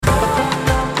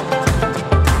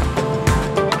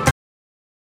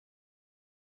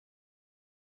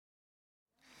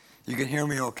You can hear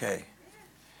me okay?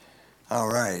 All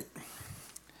right.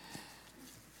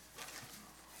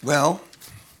 Well,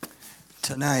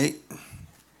 tonight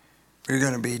we're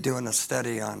going to be doing a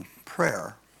study on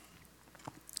prayer,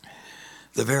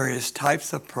 the various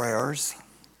types of prayers,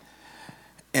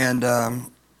 and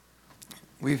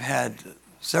we've had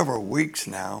several weeks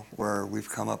now where we've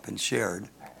come up and shared.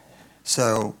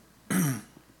 So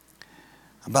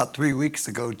about 3 weeks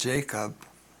ago, Jacob,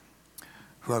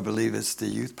 who I believe is the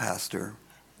youth pastor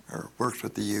or works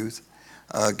with the youth,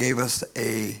 gave us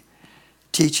a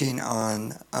teaching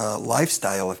on a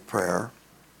lifestyle of prayer.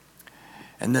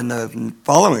 And then the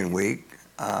following week,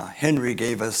 Henry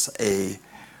gave us a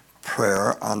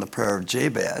prayer on the prayer of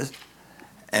Jabez.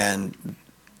 And,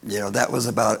 that was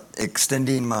about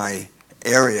extending my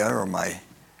area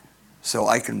so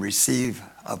I can receive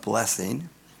a blessing.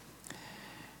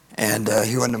 And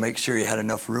he wanted to make sure he had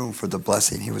enough room for the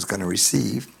blessing he was going to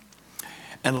receive.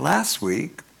 And last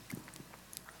week,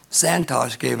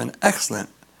 Santosh gave an excellent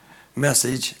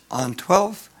message on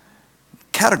 12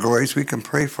 categories we can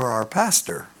pray for our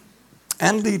pastor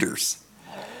and leaders.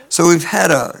 So we've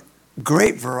had a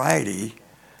great variety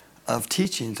of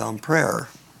teachings on prayer.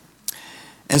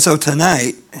 And so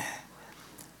tonight,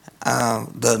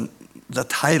 the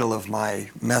title of my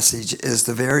message is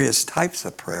The Various Types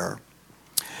of Prayer.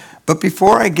 But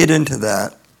before I get into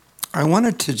that, I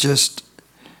wanted to just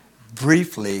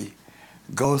briefly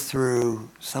go through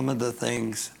some of the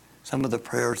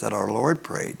prayers that our Lord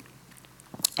prayed.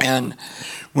 And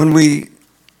when we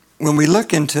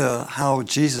look into how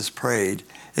Jesus prayed,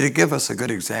 it'll give us a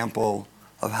good example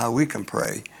of how we can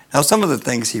pray. Now, some of the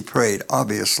things he prayed,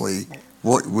 obviously,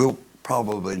 we'll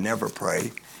probably never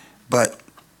pray, but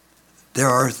there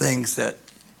are things that,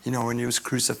 when he was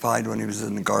crucified, when he was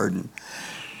in the garden.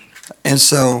 And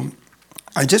so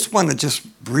I just want to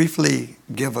briefly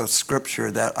give a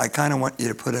scripture that I kind of want you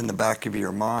to put in the back of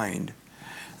your mind,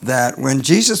 that when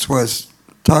Jesus was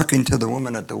talking to the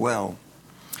woman at the well,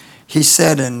 he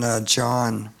said in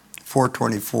John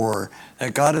 4:24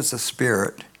 that God is a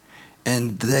spirit,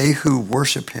 and they who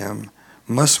worship him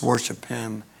must worship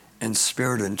him in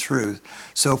spirit and truth.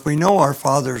 So if we know our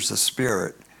Father's a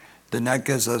spirit, then that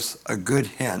gives us a good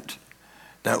hint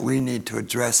that we need to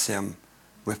address him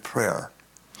with prayer.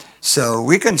 So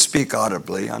we can speak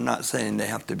audibly. I'm not saying they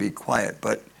have to be quiet,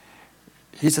 but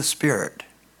he's a spirit.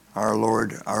 Our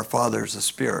Lord, our Father is a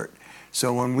spirit.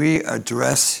 So when we go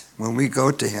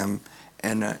to him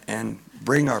and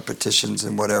bring our petitions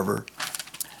and whatever,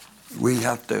 we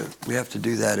have to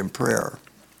do that in prayer.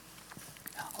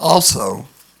 Also,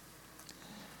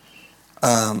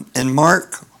 in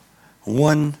Mark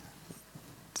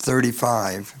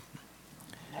 1:35,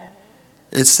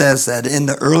 it says that in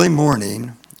the early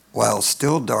morning, while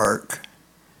still dark,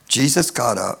 Jesus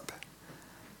got up,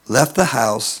 left the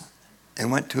house,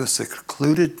 and went to a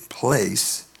secluded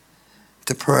place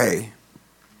to pray.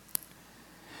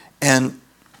 And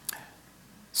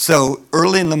so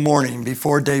early in the morning,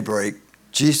 before daybreak,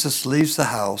 Jesus leaves the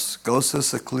house, goes to a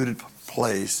secluded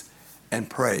place, and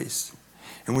prays.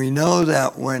 And we know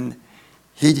that when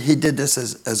he did this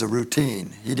as a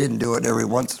routine. He didn't do it every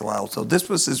once in a while. So this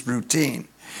was his routine.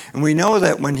 And we know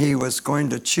that when he was going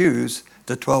to choose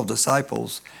the 12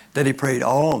 disciples, that he prayed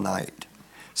all night.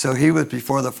 So he was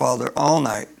before the Father all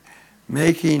night,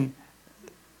 making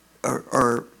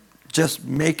sure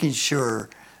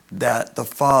that the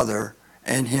Father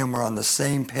and him were on the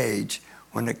same page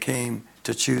when it came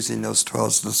to choosing those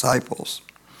 12 disciples.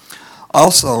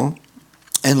 Also,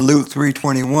 in Luke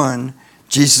 3:21,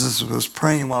 Jesus was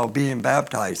praying while being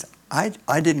baptized. I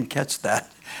didn't catch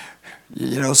that.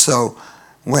 So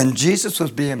when Jesus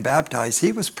was being baptized,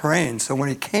 he was praying. So when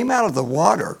he came out of the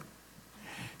water,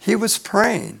 he was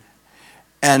praying.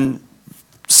 And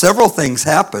several things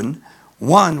happened.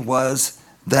 One was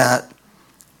that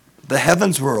the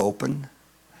heavens were open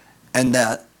and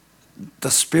that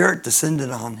the Spirit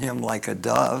descended on him like a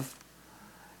dove.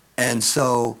 And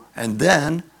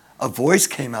then a voice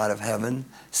came out of heaven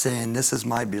saying, "This is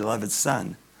my beloved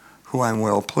Son, who I'm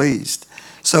well pleased."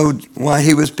 So while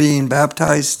he was being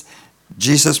baptized,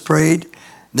 Jesus prayed.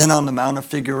 Then on the Mount of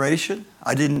Figuration,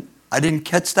 I didn't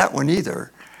catch that one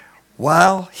either.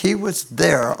 While he was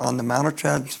there on the Mount of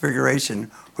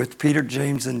Transfiguration with Peter,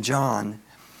 James, and John,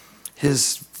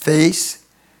 his face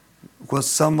was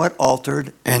somewhat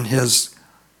altered and his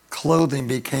clothing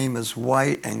became as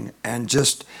white and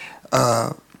just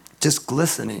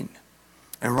glistening.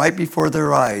 And right before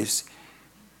their eyes,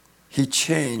 he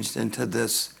changed into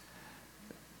this,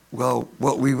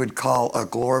 what we would call a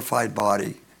glorified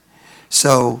body.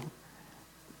 So,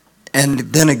 and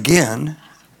then again,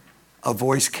 a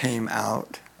voice came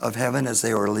out of heaven as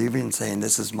they were leaving, saying,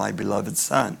 "This is my beloved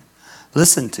Son.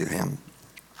 Listen to him."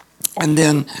 And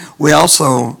then we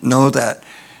also know that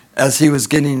as he was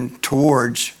getting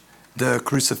towards the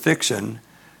crucifixion,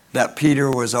 that Peter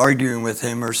was arguing with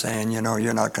him or saying,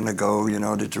 "You're not going to go,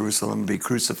 to Jerusalem and be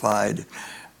crucified."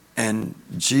 And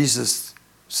Jesus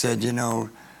said,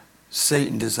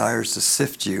 "Satan desires to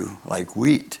sift you like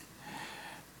wheat,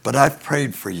 but I've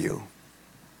prayed for you.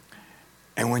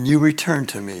 And when you return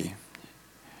to me,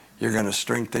 you're going to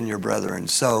strengthen your brethren."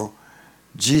 So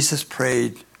Jesus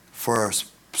prayed for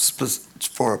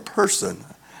a person,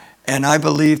 and I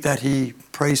believe that he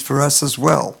prays for us as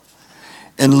well.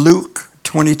 In Luke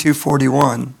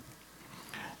 22:41,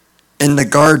 in the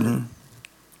garden,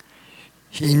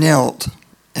 he knelt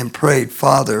and prayed,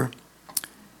 "Father,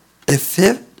 if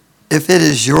it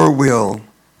is your will,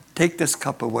 take this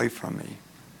cup away from me."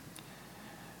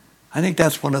 I think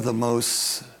that's one of the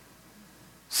most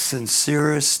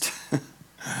sincerest,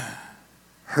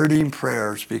 hurting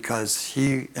prayers, because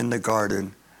he in the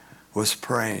garden was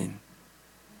praying.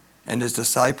 And his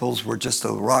disciples were just a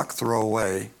rock throw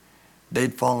away.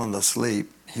 They'd fallen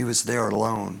asleep. He was there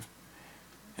alone.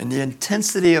 And the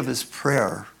intensity of his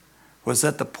prayer was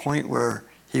at the point where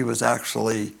he was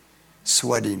actually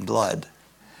sweating blood.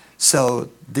 So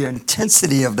the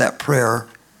intensity of that prayer,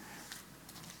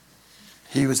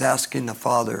 he was asking the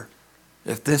Father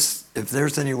if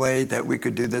there's any way that we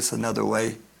could do this another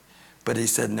way. But he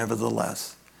said,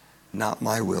 "Nevertheless, not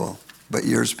my will, but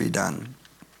yours be done."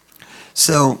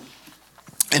 So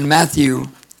in Matthew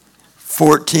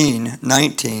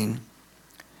 14:19,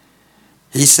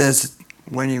 he says,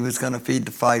 when he was going to feed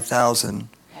the 5,000,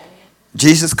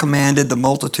 Jesus commanded the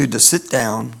multitude to sit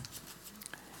down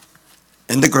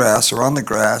in the grass or on the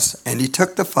grass, and he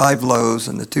took the 5 loaves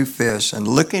and the 2 fish, and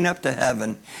looking up to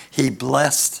heaven, he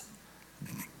blessed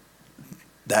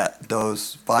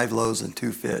those 5 loaves and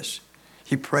 2 fish.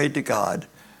 He prayed to God,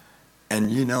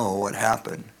 and you know what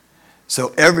happened.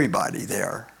 So everybody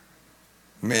there,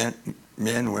 men,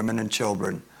 women, and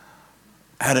children,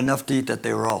 had enough to eat that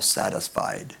they were all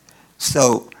satisfied.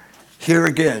 So here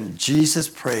again, Jesus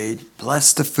prayed,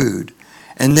 blessed the food.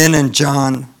 And then in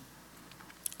John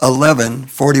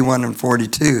 11:41 and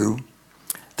 42,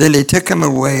 then they took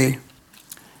away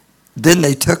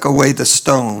the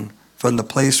stone from the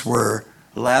place where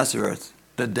Lazarus,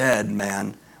 the dead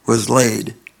man, was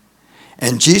laid.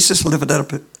 And Jesus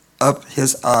lifted up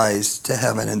his eyes to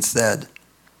heaven and said,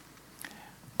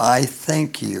 "I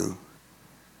thank you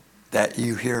that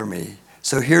you hear me."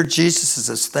 So here Jesus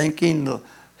is thanking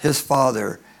his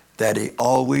Father that he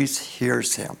always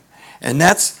hears him. And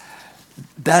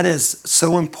that is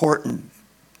so important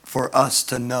for us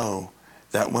to know,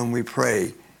 that when we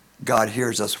pray, God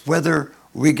hears us. Whether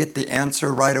we get the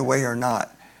answer right away or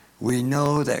not, we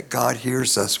know that God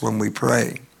hears us when we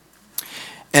pray.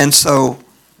 And so,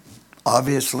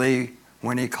 obviously,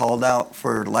 when he called out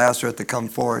for Lazarus to come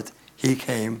forth, he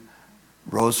came,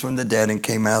 rose from the dead, and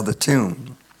came out of the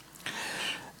tomb.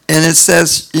 And it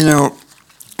says, in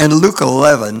Luke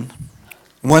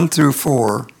 11:1 through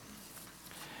 4,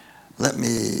 let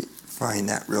me find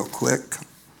that real quick.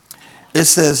 It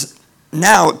says,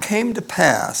 "Now it came to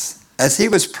pass, as he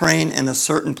was praying in a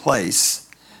certain place,"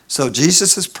 so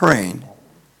Jesus is praying,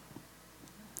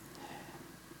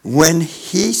 "when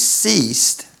he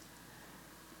ceased,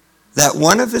 that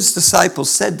one of his disciples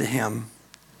said to him,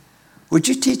 'Would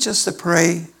you teach us to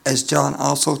pray as John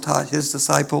also taught his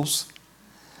disciples?'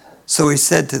 So he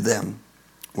said to them,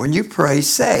 'When you pray,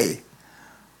 say,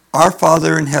 Our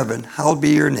Father in heaven, hallowed be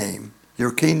your name.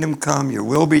 Your kingdom come, your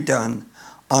will be done,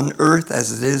 on earth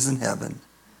as it is in heaven.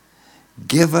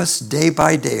 Give us day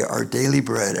by day our daily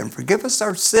bread, and forgive us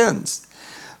our sins,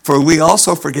 for we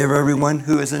also forgive everyone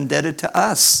who is indebted to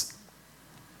us.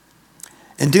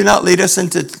 And do not lead us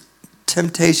into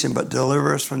temptation, but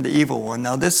deliver us from the evil one.'"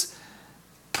 Now this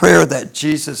prayer that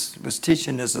Jesus was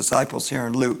teaching his disciples here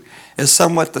in Luke is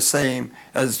somewhat the same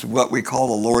as what we call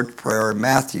the Lord's Prayer in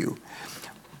Matthew.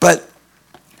 But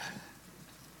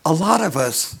a lot of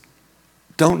us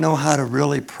don't know how to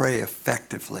really pray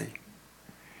effectively.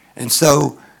 And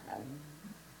so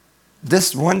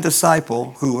this one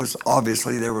disciple, who was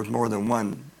obviously, there was more than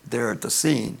one there at the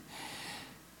scene,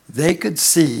 they could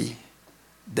see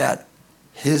that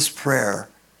his prayer,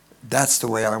 that's the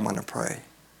way I want to pray.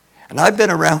 And I've been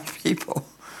around people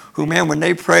who, man, when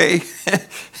they pray,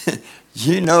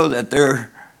 you know that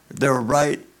they're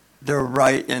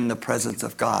right in the presence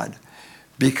of God,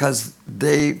 because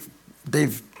they've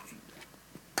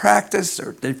practiced,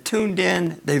 or they've tuned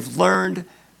in, they've learned,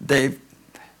 they're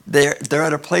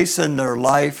at a place in their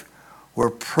life where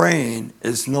praying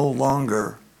is no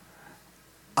longer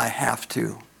I have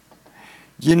to.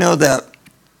 You know that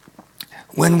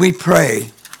when we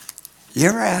pray, you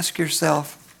ever ask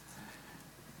yourself,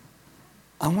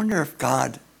 I wonder if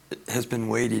God has been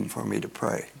waiting for me to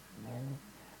pray?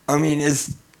 I mean,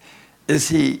 is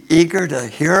he eager to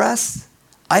hear us?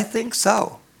 I think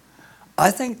so.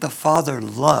 I think the Father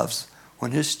loves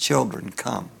when his children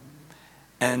come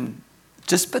and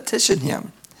just petition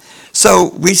him.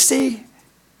 So we see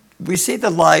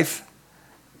the life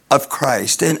of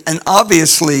Christ. And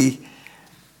obviously,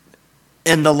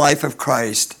 in the life of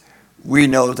Christ, we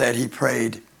know that he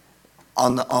prayed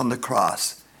on the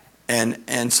cross.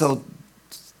 And so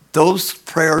those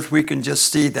prayers, we can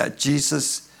just see that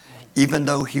Jesus, even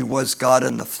though he was God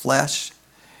in the flesh,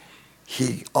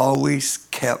 he always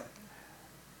kept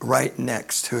right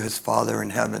next to his Father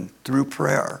in heaven through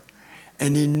prayer.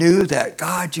 And he knew that,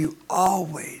 God, you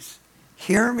always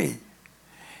hear me.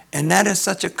 And that is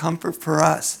such a comfort for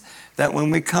us, that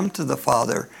when we come to the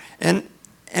Father, and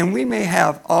we may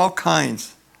have all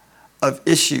kinds of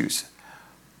issues,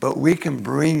 but we can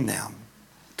bring them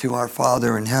to our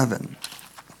Father in heaven.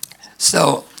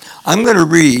 So I'm going to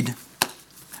read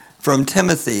from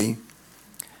Timothy,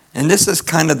 and this is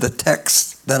kind of the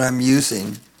text that I'm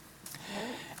using.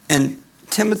 And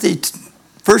 1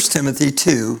 Timothy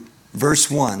 2,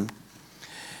 verse 1,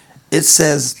 it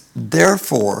says,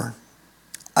 therefore,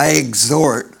 I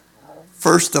exhort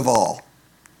first of all.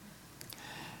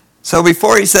 So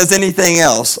before he says anything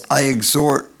else, I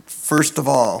exhort first of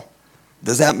all.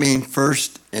 Does that mean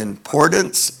first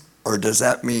importance, or does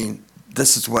that mean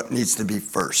this is what needs to be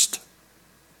first?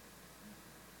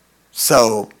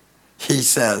 So he's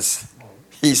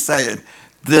saying,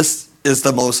 this is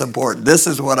the most important. This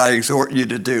is what I exhort you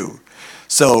to do.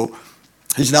 So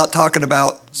he's not talking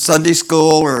about Sunday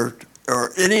school or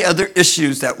any other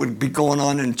issues that would be going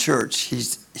on in church.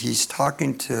 He's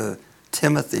talking to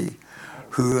Timothy,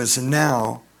 who is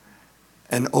now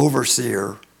an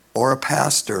overseer or a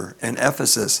pastor in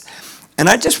Ephesus. And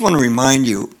I just want to remind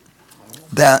you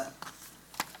that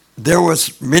there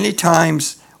was many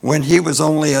times when he was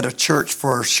only at a church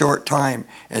for a short time,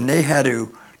 and they had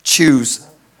to choose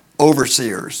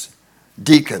overseers,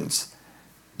 deacons,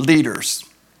 leaders.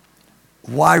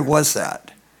 Why was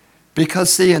that?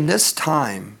 Because, see, in this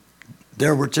time,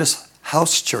 there were just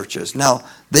house churches. Now,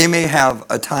 they may have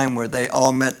a time where they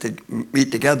all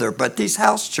meet together, but these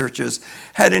house churches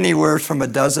had anywhere from a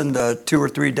dozen to 2 or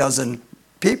 3 dozen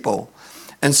people.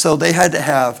 And so they had to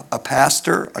have a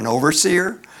pastor, an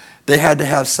overseer. They had to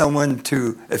have someone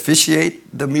to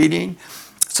officiate the meeting.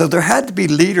 So there had to be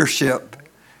leadership,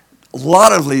 a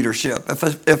lot of leadership.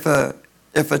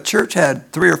 If a church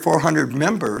had 300 or 400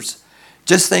 members,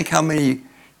 just think how many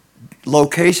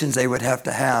locations they would have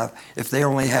to have if they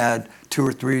only had 2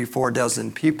 or 3, 4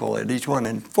 dozen people at each one,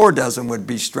 and 4 dozen would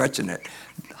be stretching it.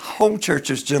 Home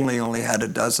churches generally only had a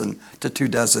dozen to 2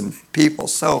 dozen people.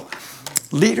 So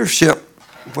leadership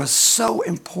was so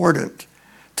important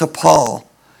to Paul,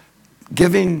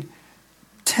 giving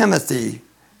Timothy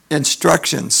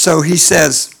instructions. So he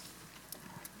says,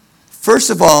 first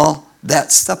of all,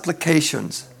 that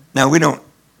supplications. Now, we don't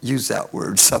use that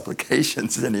word,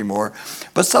 supplications, anymore,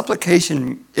 but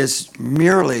supplication is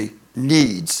merely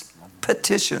needs,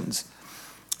 petitions.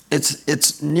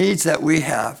 It's needs that we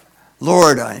have.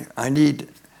 Lord, I need,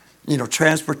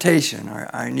 transportation.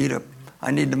 I need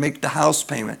to make the house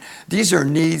payment. These are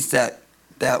needs that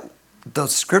the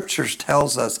scriptures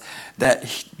tells us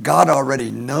that God already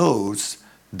knows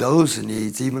those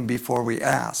needs even before we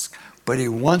ask. But he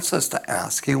wants us to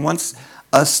ask. He wants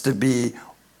us to be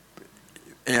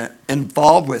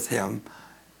involved with him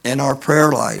in our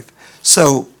prayer life.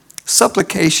 So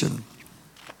supplication.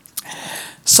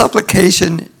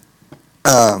 Supplication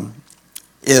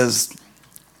is,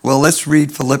 well, let's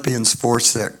read Philippians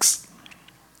 4:6.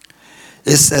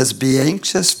 It says, be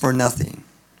anxious for nothing,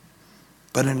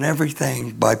 but in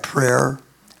everything by prayer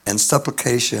and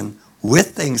supplication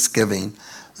with thanksgiving,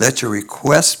 let your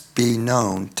requests be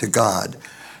known to God.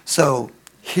 So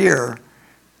here,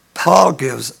 Paul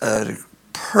gives a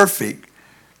perfect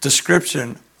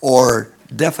description or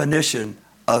definition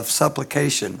of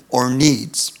supplication or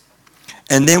needs.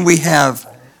 And then we have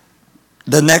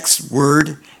the next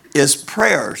word is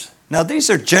prayers. Now these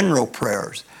are general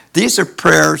prayers. These are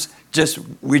prayers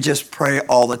we just pray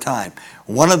all the time.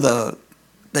 One of the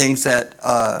things that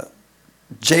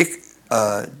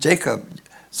Jacob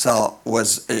saw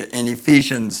was in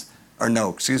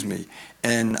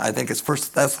and I think it's 1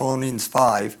 Thessalonians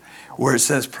 5, where it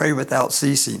says pray without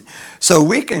ceasing. So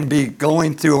we can be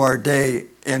going through our day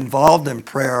involved in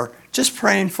prayer, just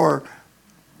praying for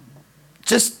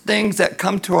just things that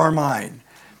come to our mind.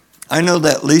 I know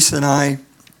that Lisa and I,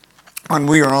 when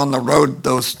we were on the road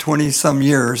those 20-some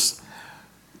years,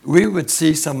 we would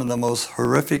see some of the most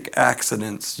horrific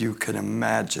accidents you could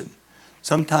imagine.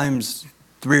 Sometimes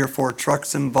 3 or 4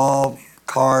 trucks involved,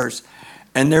 cars,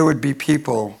 and there would be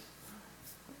people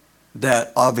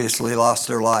that obviously lost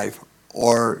their life,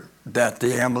 or that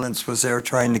the ambulance was there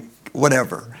trying to,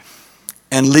 whatever.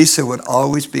 And Lisa would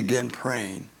always begin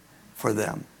praying for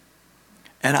them.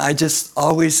 And I just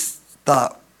always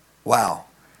thought, wow,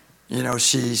 you know,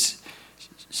 she's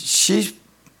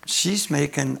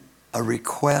making a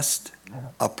request,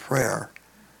 a prayer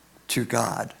to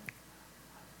God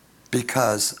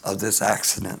because of this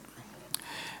accident.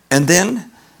 And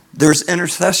then there's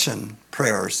intercession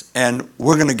prayers, and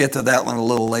we're going to get to that one a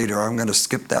little later. I'm going to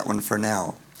skip that one for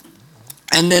now.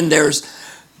 And then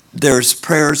there's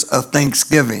prayers of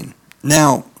thanksgiving.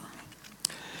 Now,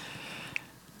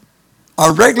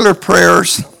 our regular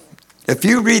prayers, if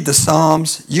you read the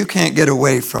Psalms, you can't get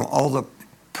away from all the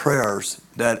prayers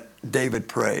that David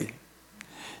prayed.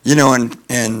 You know,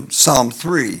 in Psalm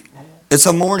 3, it's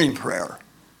a morning prayer.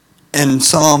 In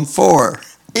Psalm 4,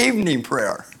 evening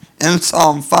prayer. In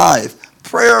Psalm 5,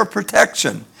 prayer of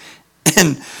protection.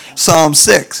 In Psalm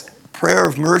 6, prayer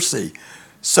of mercy.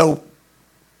 So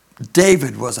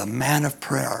David was a man of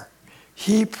prayer.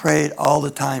 He prayed all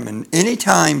the time. And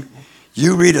anytime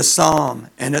you read a psalm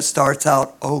and it starts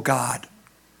out, oh God,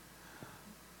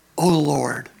 oh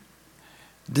Lord,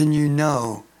 then you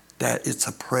know that it's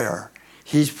a prayer.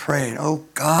 He's praying, oh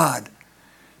God.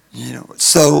 You know,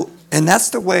 so, and that's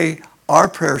the way our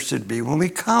prayer should be. When we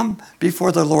come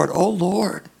before the Lord, oh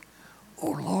Lord,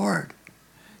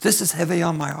 this is heavy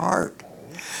on my heart.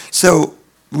 So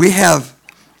we have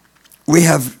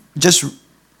just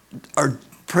our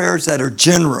prayers that are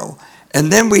general. And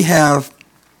then we have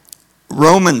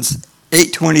Romans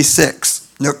 8:26.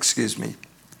 No, excuse me.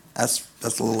 That's a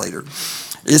little later.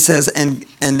 It says, and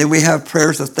then we have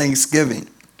prayers of thanksgiving.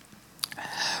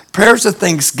 Prayers of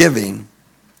thanksgiving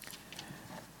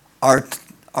are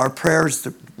prayers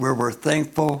where we're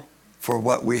thankful for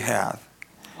what we have.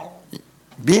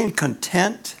 Being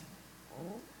content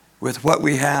with what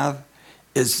we have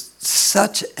is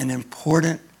such an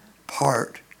important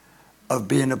part of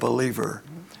being a believer.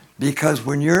 Because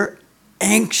when you're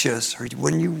anxious, or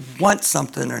when you want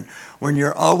something, or when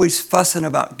you're always fussing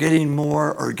about getting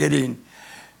more or getting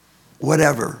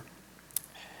whatever,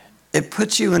 it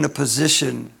puts you in a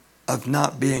position of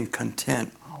not being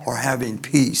content or having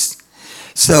peace.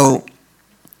 So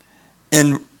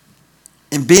in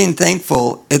being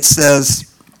thankful, it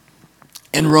says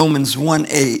in Romans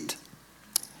 1:8,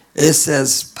 it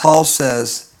says, Paul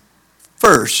says,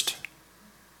 first,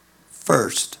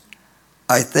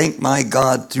 I thank my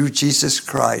God through Jesus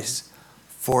Christ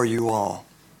for you all.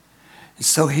 And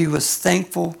so he was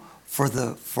thankful for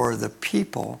the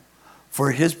people,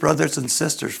 for his brothers and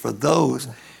sisters, for those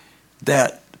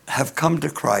that have come to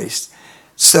Christ.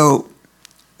 So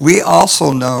we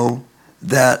also know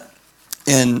that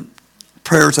in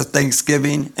prayers of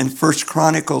thanksgiving in 1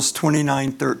 Chronicles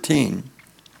 29:13,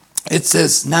 it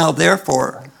says, now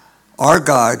therefore, our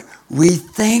God, we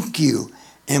thank you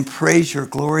and praise your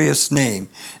glorious name.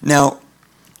 Now,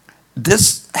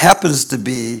 this happens to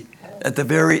be at the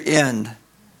very end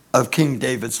of King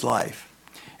David's life.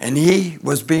 And he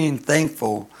was being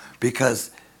thankful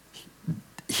because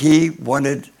he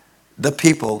wanted the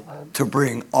people to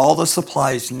bring all the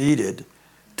supplies needed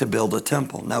to build a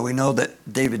temple. Now, we know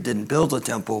that David didn't build a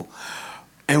temple,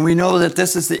 and we know that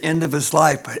this is the end of his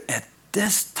life, but at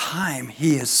this time,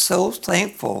 he is so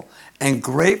thankful and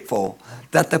grateful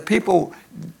that the people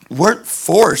weren't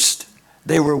forced.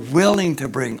 They were willing to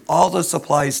bring all the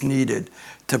supplies needed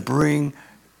to bring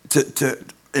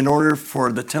in order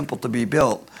for the temple to be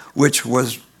built, which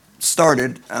was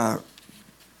started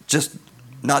just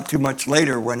not too much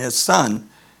later when his son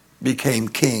became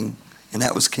king, and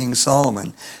that was King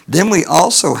Solomon. Then we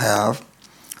also have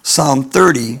Psalm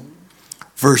 30,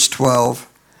 verse 12,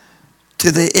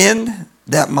 to the end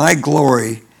that my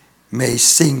glory may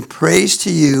sing praise to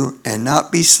you and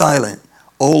not be silent,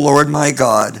 O Lord my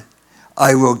God,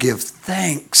 I will give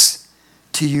thanks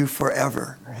to you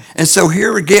forever. And so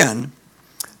here again,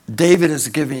 David is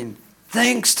giving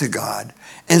thanks to God.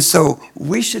 And so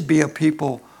we should be a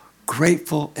people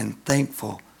grateful and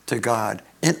thankful to God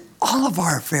in all of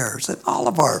our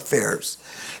affairs,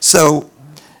 So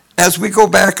as we go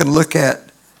back and look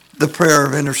at the prayer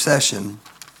of intercession,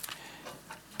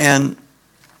 and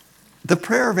the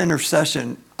prayer of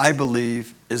intercession, I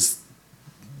believe, is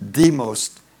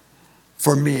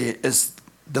for me, is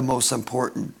the most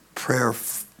important prayer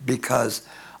because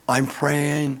I'm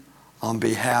praying on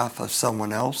behalf of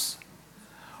someone else.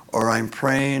 or I'm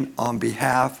praying on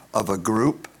behalf of a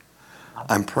group.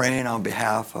 I'm praying on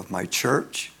behalf of my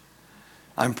church.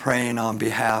 I'm praying on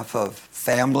behalf of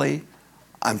family.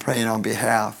 I'm praying on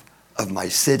behalf of my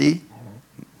city,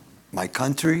 my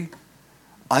country.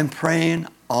 I'm praying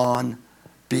on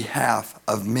behalf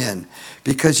of men.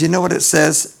 Because you know what it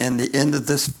says in the end of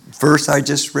this verse I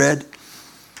just read?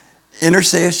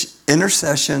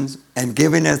 Intercessions and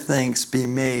giving of thanks be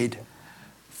made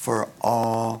for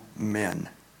all men.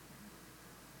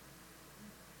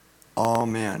 All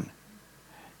men.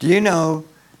 Do you know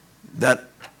that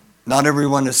not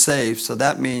everyone is saved, so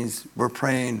that means we're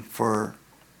praying for,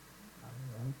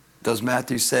 does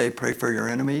Matthew say, pray for your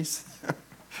enemies?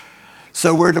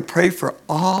 So we're to pray for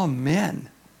all men,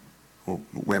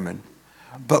 women,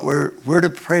 but we're to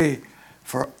pray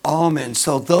for all men.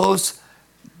 So those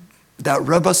that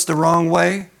rub us the wrong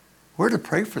way, we're to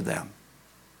pray for them.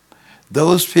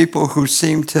 Those people who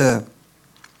seem to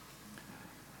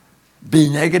be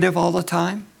negative all the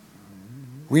time,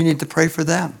 we need to pray for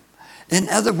them. In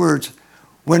other words,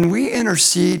 when we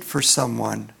intercede for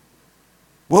someone,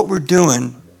 what we're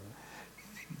doing,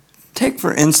 take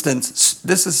for instance,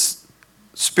 this is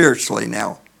spiritually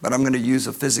now, but I'm going to use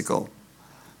a physical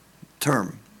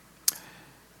term.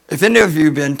 If any of you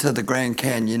have been to the Grand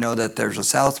Canyon, you know that there's a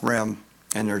south rim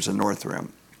and there's a north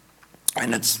rim.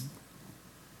 And it's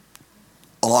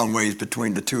a long ways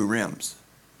between the two rims.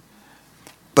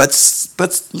 But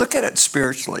look at it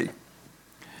spiritually.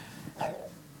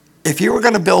 If you were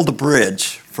going to build a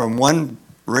bridge from one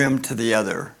rim to the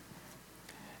other,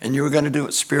 and you were going to do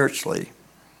it spiritually,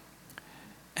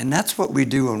 and that's what we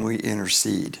do when we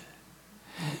intercede.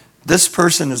 This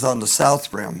person is on the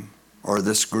south rim, or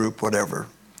this group, whatever,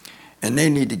 and they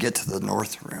need to get to the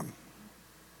north rim.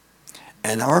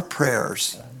 And our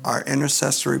prayers, our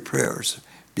intercessory prayers,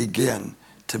 begin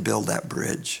to build that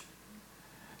bridge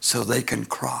so they can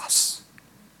cross.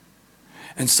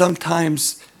 And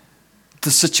sometimes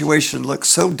the situation looks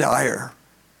so dire,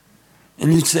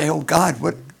 and you say, "Oh God,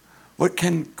 what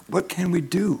can we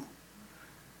do?"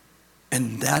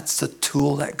 And that's the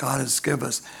tool that God has given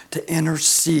us to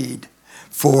intercede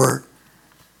for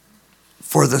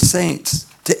the saints,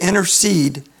 to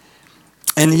intercede.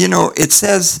 And you know, it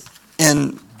says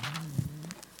in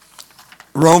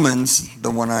Romans,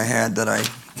 the one I had that I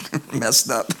messed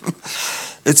up,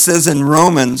 it says in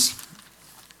Romans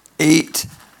 8,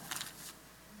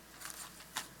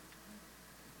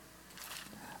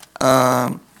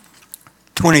 uh,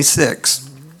 26,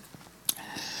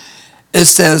 it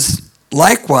says,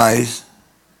 likewise,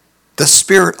 the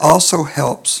Spirit also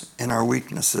helps in our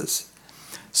weaknesses.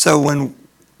 So when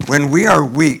we are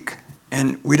weak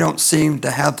and we don't seem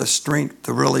to have the strength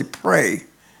to really pray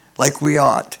like we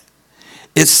ought,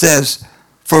 it says,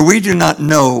 for we do not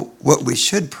know what we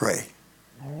should pray.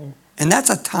 And that's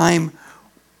a time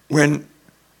when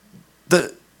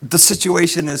the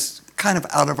situation is kind of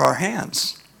out of our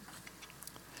hands.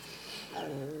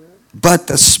 But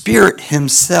the Spirit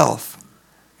Himself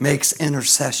makes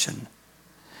intercession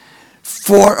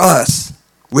for us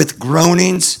with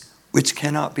groanings which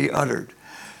cannot be uttered.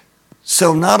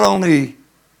 So not only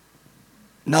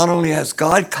has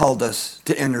God called us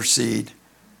to intercede,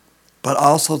 but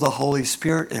also the Holy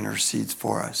Spirit intercedes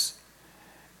for us.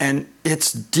 And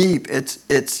it's deep,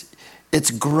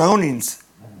 it's groanings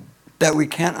that we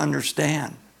can't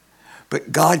understand.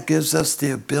 But God gives us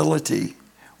the ability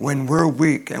when we're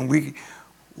weak and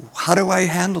how do I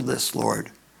handle this,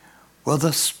 Lord? Well,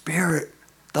 the Spirit,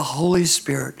 the Holy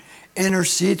Spirit,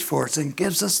 intercedes for us and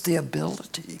gives us the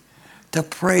ability to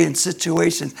pray in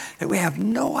situations that we have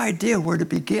no idea where to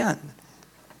begin.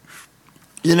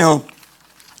 You know,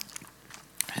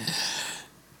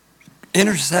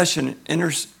 intercession,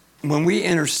 when we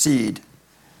intercede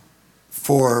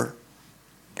for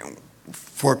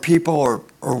people or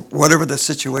whatever the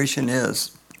situation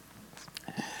is,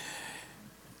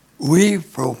 we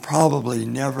will probably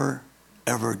never,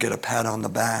 ever get a pat on the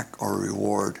back or a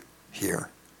reward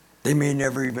here. They may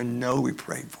never even know we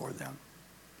prayed for them.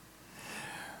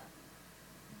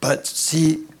 But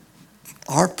see,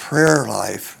 our prayer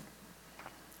life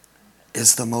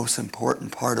is the most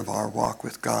important part of our walk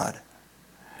with God.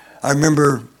 I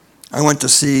remember I went to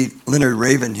see Leonard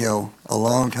Ravenhill a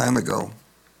long time ago,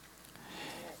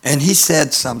 and he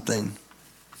said something.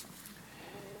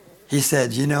 He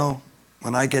said, you know,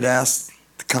 when I get asked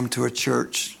to come to a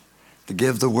church to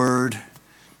give the word,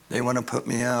 they want to put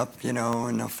me up, you know,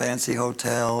 in a fancy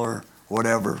hotel or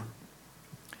whatever.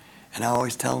 And I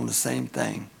always tell them the same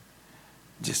thing.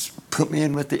 Just put me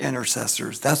in with the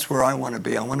intercessors. That's where I want to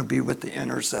be. I want to be with the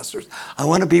intercessors. I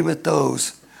want to be with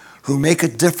those who make a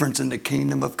difference in the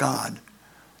kingdom of God.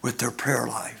 with their prayer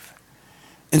life.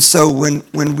 And so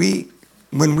when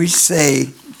we say,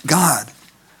 God,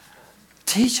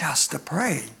 teach us to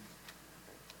pray.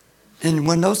 And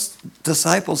when those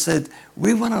disciples said,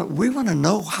 we want to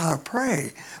know how to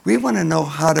pray. We want to know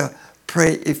how to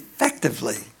pray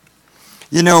effectively.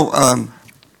 You know,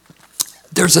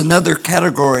 there's another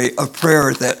category of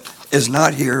prayer that is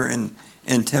not here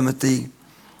in Timothy,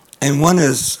 and one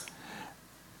is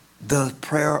the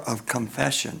prayer of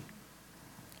confession.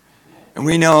 And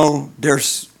we know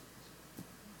there's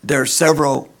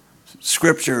several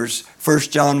scriptures. 1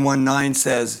 John 1:9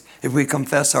 says, if we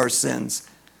confess our sins,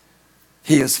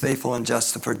 He is faithful and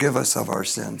just to forgive us of our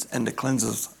sins and to cleanse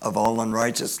us of all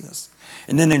unrighteousness.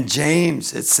 And then in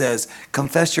James it says,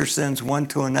 confess your sins one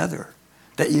to another,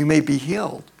 that you may be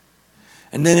healed.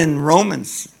 And then in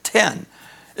Romans 10,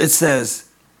 it says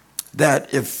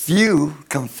that if you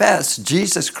confess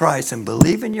Jesus Christ and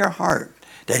believe in your heart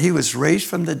that He was raised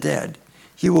from the dead,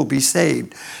 you will be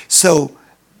saved. So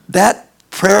that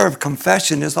prayer of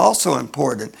confession is also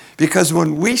important, because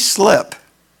when we slip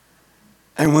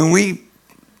and when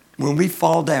we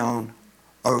fall down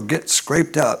or get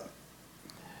scraped up,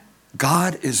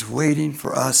 God is waiting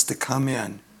for us to come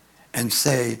in and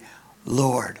say,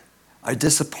 Lord, I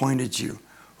disappointed you.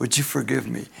 Would you forgive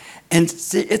me? And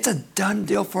see, it's a done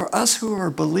deal for us who are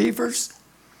believers.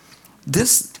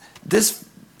 This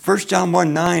 1 John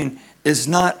 1:9 is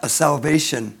not a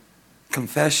salvation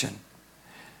confession.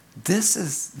 This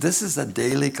is a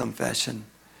daily confession.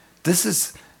 This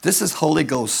is Holy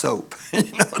Ghost soap.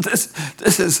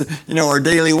 This is our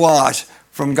daily wash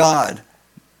from God,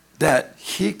 that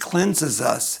He cleanses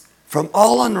us from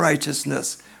all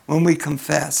unrighteousness when we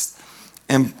confess.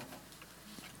 And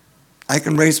I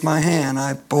can raise my hand.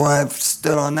 I've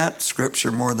stood on that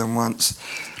scripture more than once.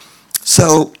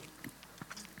 So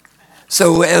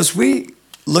as we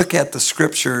look at the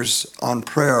scriptures on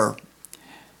prayer,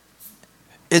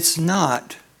 it's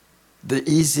not the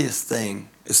easiest thing.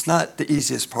 It's not the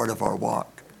easiest part of our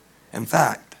walk. In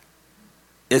fact,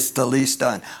 it's the least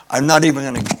done. I'm not even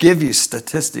going to give you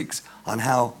statistics on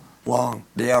how long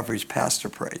the average pastor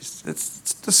prays.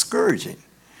 It's discouraging,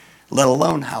 let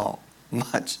alone how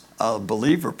much a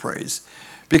believer prays.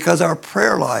 Because our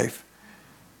prayer life,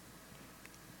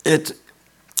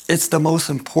 it's the most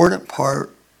important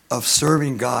part of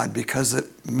serving God, because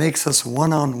it makes us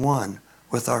one-on-one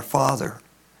with our Father.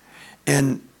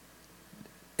 And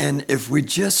if we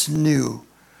just knew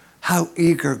how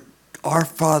eager our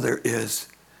Father is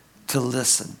to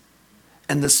listen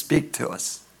and to speak to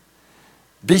us.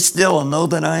 Be still and know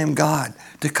that I am God.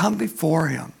 To come before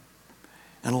Him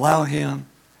and allow Him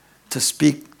to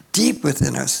speak deep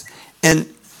within us.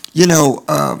 And,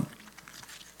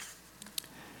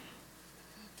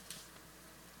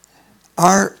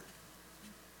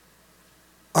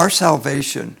 our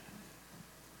salvation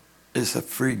is a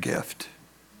free gift.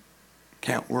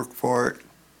 Can't work for it.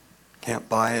 Can't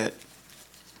buy it.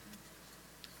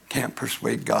 Can't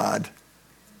persuade God,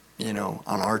 on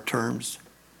our terms.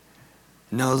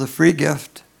 No, the free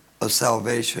gift of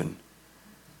salvation,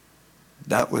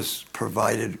 that was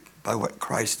provided by what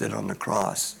Christ did on the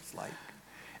cross.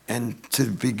 And to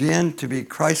begin to be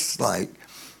Christ-like,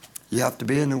 you have to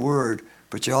be in the Word,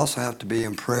 but you also have to be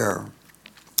in prayer.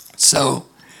 So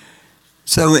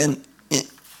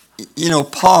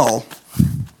Paul,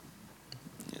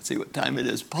 let's see what time it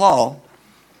is. Paul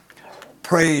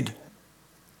prayed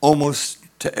almost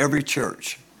to every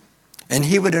church, and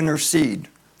he would intercede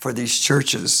for these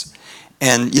churches.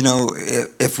 And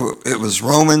if it was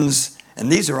Romans,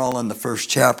 and these are all in the first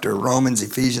chapter: Romans,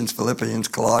 Ephesians, Philippians,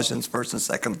 Colossians, 1st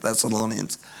and 2nd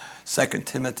Thessalonians, 2nd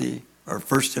Timothy, or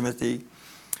 1st Timothy.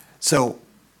 So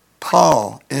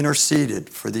Paul interceded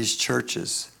for these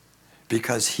churches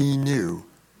because he knew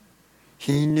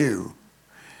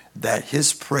that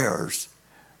his prayers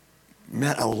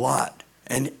meant a lot.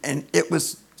 And it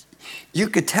was, you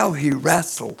could tell he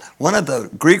wrestled. One of the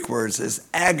Greek words is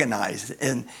agonize,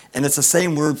 and it's the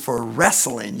same word for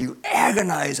wrestling. You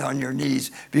agonize on your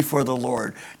knees before the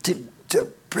Lord to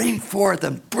bring forth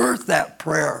and birth that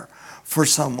prayer for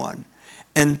someone.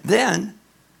 And then,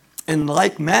 in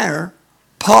like manner,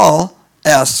 Paul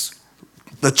asks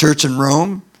the church in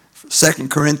Rome, 2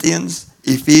 Corinthians,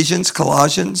 Ephesians,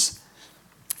 Colossians,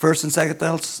 1st and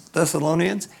 2nd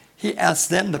Thessalonians, he asked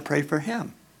them to pray for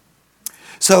him.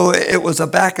 So it was a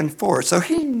back and forth. So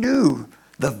he knew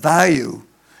the value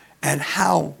and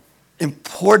how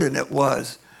important it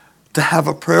was to have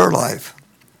a prayer life.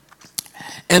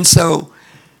 And so,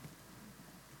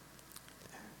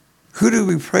 who do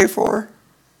we pray for?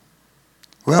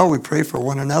 Well, we pray for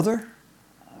one another.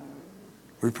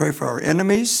 We pray for our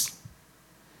enemies.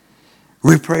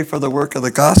 We pray for the work of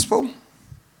the gospel.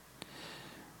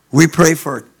 We pray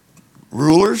for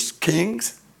rulers,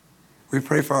 kings. We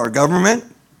pray for our government.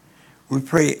 We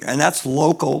pray, and that's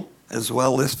local as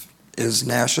well as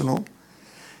national.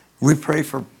 We pray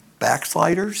for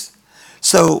backsliders.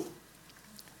 So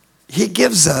he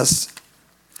gives us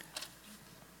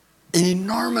an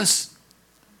enormous,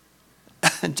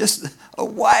 just a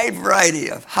wide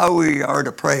variety of how we are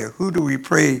to pray. Who do we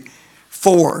pray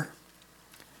for?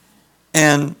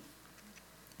 And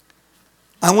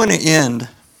I want to end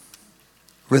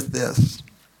with this,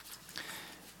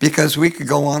 because we could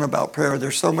go on about prayer.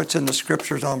 There's so much in the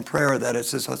scriptures on prayer that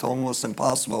it's almost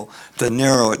impossible to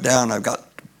narrow it down. I've got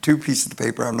 2 pieces of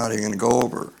paper I'm not even going to go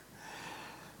over.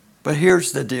 But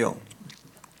here's the deal.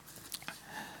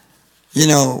 You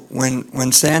know, when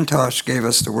Santosh gave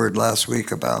us the word last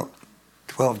week about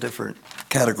 12 different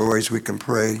categories we can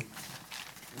pray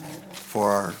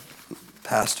for our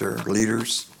pastor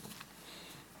leaders,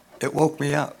 it woke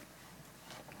me up.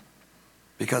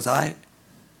 Because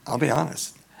I'll be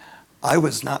honest, I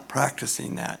was not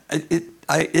practicing that. It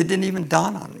didn't even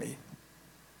dawn on me.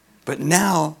 But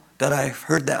now that I've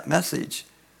heard that message,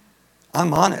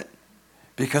 I'm on it,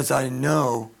 because I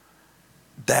know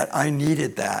that I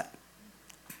needed that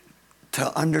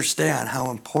to understand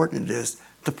how important it is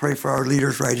to pray for our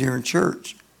leaders right here in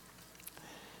church.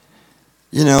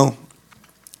 You know,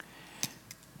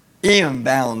 Ian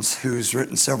Bounds, who's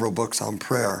written several books on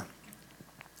prayer,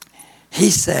 he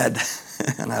said,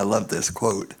 and I love this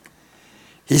quote,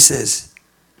 he says,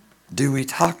 "Do we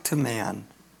talk to man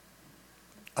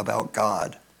about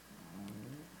God,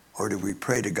 or do we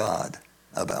pray to God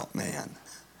about man?"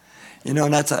 You know,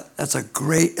 and that's a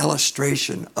great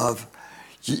illustration of,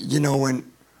 you know,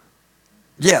 when,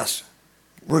 yes,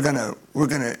 we're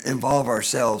gonna involve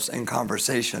ourselves in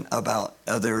conversation about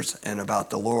others and about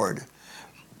the Lord.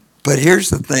 But here's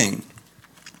the thing.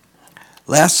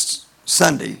 Last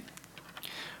Sunday,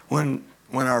 when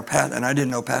our and I didn't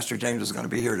know Pastor James was going to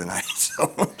be here tonight,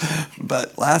 so,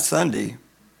 but last Sunday,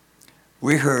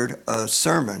 we heard a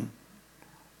sermon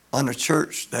on a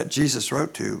church that Jesus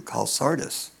wrote to called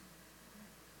Sardis.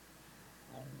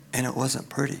 And it wasn't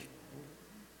pretty.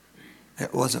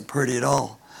 It wasn't pretty at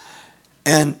all.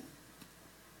 And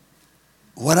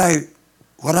what I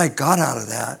got out of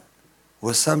that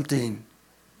was something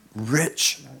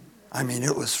rich. I mean,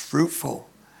 it was fruitful.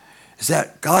 Is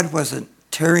that God wasn't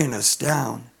tearing us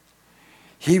down.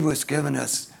 He was giving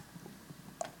us,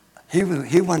 he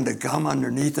wanted to come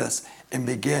underneath us and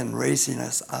begin raising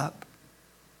us up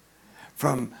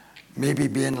from maybe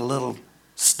being a little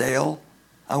stale.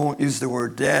 I won't use the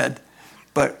word dead,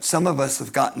 but some of us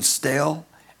have gotten stale.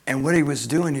 And what he was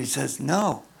doing, he says,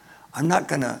 no, I'm not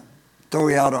going to throw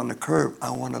you out on the curb.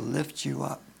 I want to lift you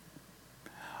up.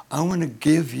 I want to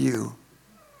give you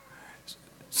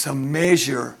some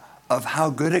measure of how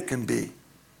good it can be.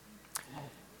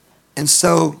 And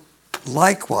so,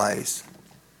 likewise,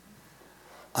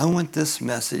 I want this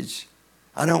message.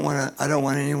 I don't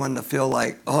want anyone to feel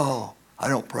like, oh, I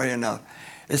don't pray enough.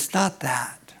 It's not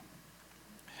that.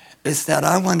 It's that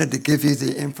I wanted to give you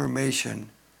the information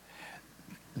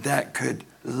that could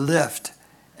lift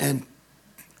and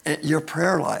your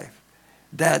prayer life.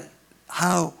 That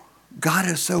how God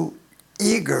is so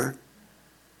eager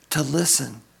to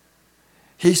listen.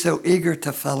 He's so eager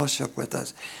to fellowship with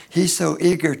us. He's so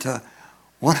eager to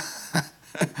want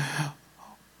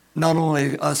not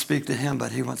only us speak to him,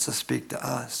 but he wants to speak to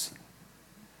us.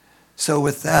 So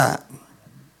with that,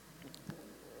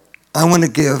 I want to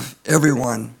give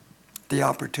everyone the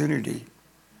opportunity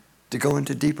to go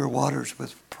into deeper waters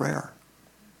with prayer.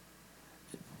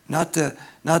 Not to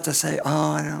say,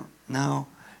 oh, I don't know.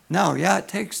 No, yeah, it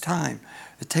takes time.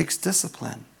 It takes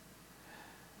discipline.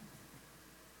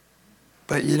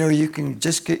 But you know, you can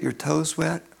just get your toes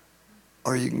wet,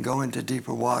 or you can go into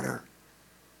deeper water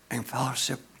and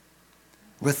fellowship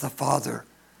with the Father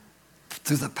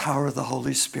through the power of the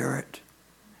Holy Spirit.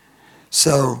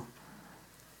 So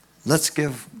let's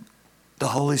give the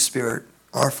Holy Spirit,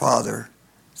 our Father,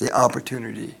 the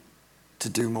opportunity to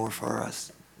do more for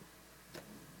us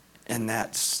in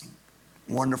that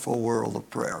wonderful world of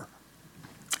prayer.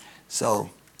 So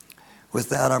with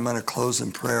that, I'm going to close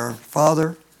in prayer.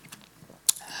 Father,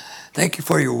 thank you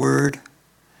for your word.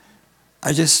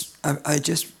 I'm just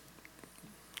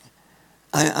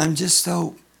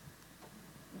so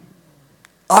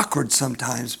awkward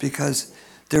sometimes, because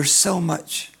there's so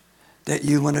much that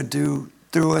you want to do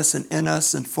through us and in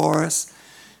us and for us.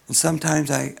 And sometimes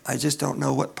I just don't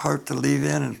know what part to leave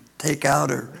in and take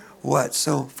out or what.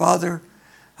 So, Father,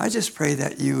 I just pray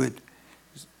that you would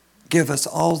give us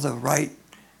all the right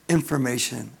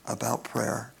information about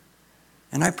prayer.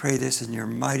 And I pray this in your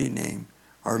mighty name,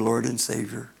 our Lord and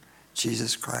Savior,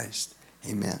 Jesus Christ.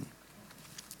 Amen.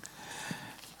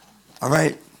 All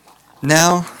right.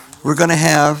 Now we're going to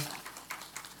have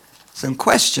some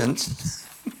questions.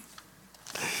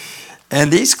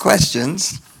 And these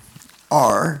questions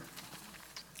are,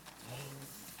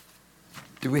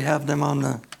 do we have them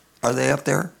are they up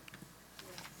there?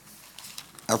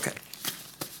 Okay.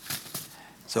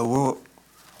 So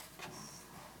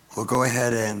we'll go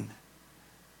ahead and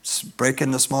break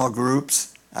into small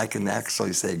groups. I can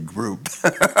actually say group.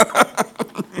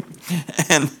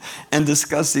 and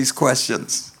discuss these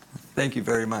questions. Thank you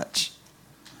very much.